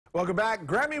Welcome back.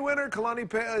 Grammy winner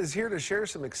Kalani is here to share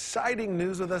some exciting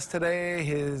news with us today.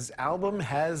 His album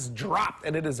has dropped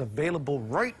and it is available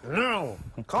right now.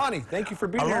 Kalani, thank you for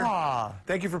being Aloha. here.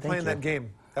 Thank you for playing that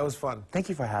game. That was fun. Thank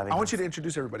you for having me. I want you to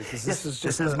introduce everybody because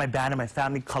this is my band and my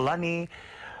family. Kalani,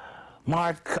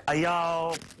 Mark,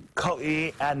 Ayao,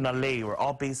 Ko'i, and Nalei. We're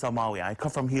all based on Maui. I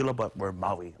come from Hilo, but we're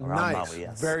Maui. Around nice. Maui,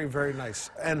 yes. Very, very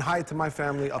nice. And hi to my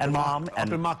family up and mom up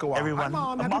in Makawa. Everyone. Hi,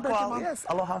 Mom. Happy birthday, Mom. Yes.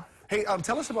 Aloha. Hey,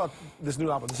 tell us about this new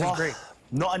album. This is great.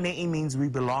 No'ane'i means we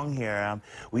belong here.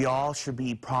 We all should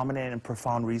be prominent and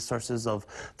profound resources of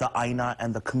the Aina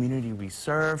and the community we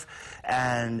serve,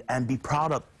 and be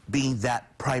proud of being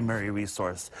that primary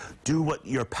resource. Do what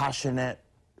you're passionate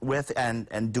with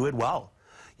and do it well.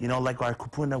 You know, like our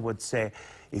kupuna would say,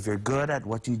 if you're good at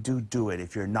what you do, do it.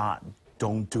 If you're not,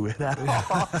 don't do it at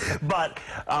all. But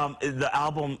the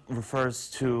album refers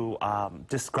to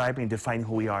defining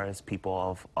who we are as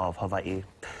people of Hawaii.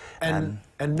 And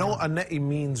No'ane'i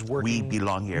means working. We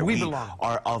belong here. We belong.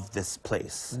 Are of this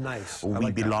place. Nice.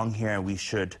 We belong here, and we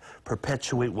should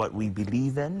perpetuate what we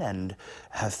believe in and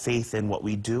have faith in what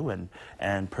we do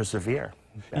and persevere.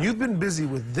 Yeah. You've been busy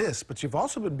with this, but you've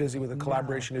also been busy with a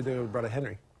collaboration you did with Brother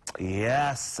Henry.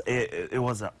 Yes, it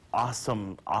was an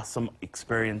awesome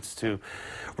experience to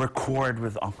record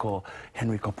with Uncle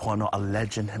Henry Kapono, a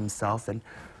legend himself, and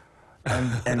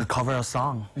cover a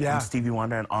song from Stevie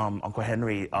Wonder and Uncle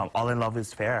Henry, All in Love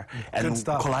is Fair, and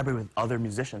collaborate with other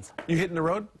musicians. You hitting the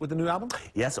road with the new album?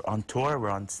 Yes, on tour. We're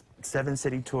on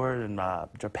 7-city tour in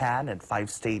Japan and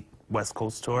 5-state West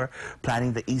Coast tour,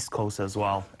 planning the East Coast as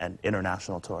well, and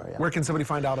international tour. Yeah. Where can somebody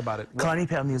find out about it?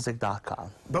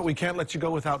 KalaniPeaMusic.com. But we can't let you go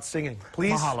without singing.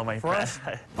 Please, mahalo, my for friend. us.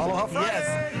 Aloha Friday.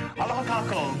 Yes. Aloha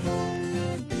kako.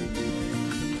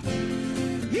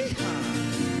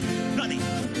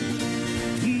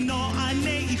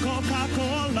 No'ane'i ko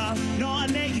Coca-Cola,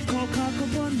 no'ane'i ko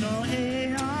Coca-Cola,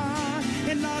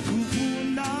 e nā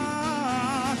kupuna.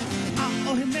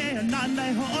 A'ohe mea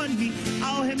nānai ho'oni,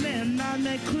 a'ohe mea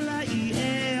nānai kulai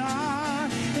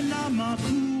e nā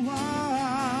makua.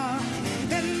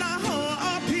 E nā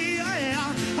ho'opia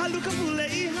haluka pule I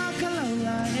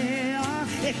hakalaula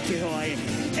e ke hoi.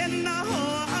 E nā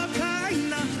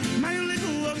ho'akaina, mai ule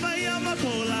kua mai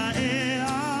amakola e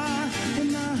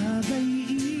nā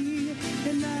Hawaii,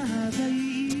 e nā Hawaii.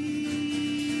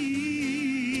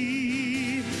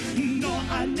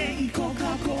 No'ane'i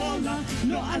Coca-Cola,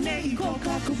 no'ane'i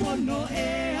Coca-Cola e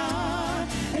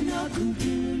nā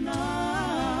kupuna.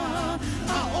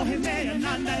 A'ohe mea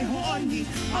nānai ho'oni,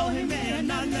 a'ohe mea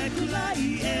nānai kulai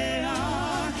e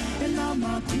nā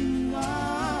makua.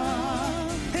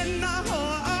 E nā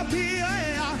ho'apia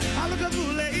haluka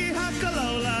pule I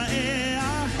hakalaula e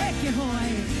ke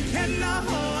hoi. E nā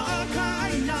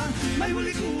ho'akaina, mai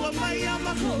uli kua mai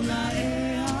amakola e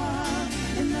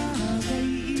nā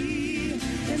Hawaii,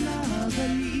 e nā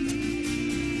Hawaii.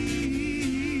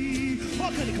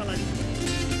 Wakani Kalani.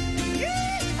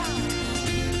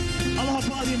 Aloha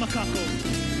pa'ali makako.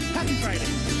 Happy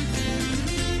Friday.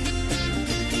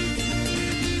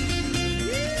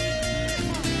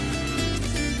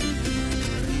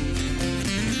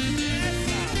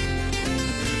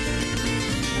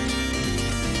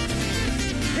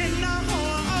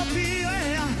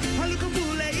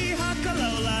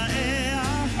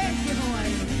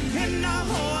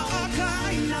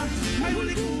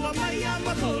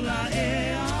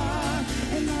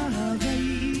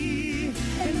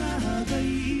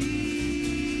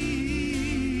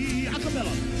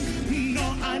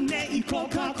 No'ane'i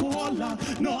Coca-Cola,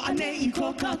 no'ane'i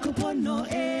Coca-Cola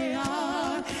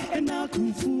e nā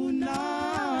kupuna.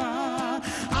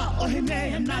 A'ohe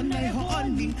mea nānai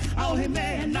ho'oni, a'ohe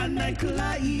mea nānai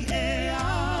kulai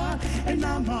e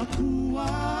nā makua.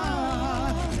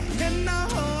 E nā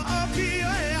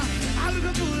ho'opia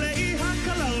aluka pule I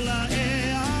hakalaula e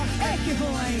ke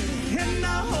hoi. E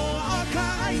nā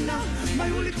ho'akaina, mai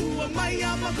uli kua mai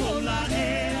amakola e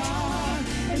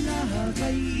nā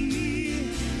Hawaii,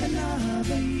 e nā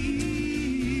Hawaii.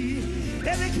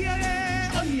 E me kia e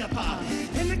oni a pā,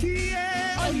 e me kia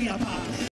e oni a pā.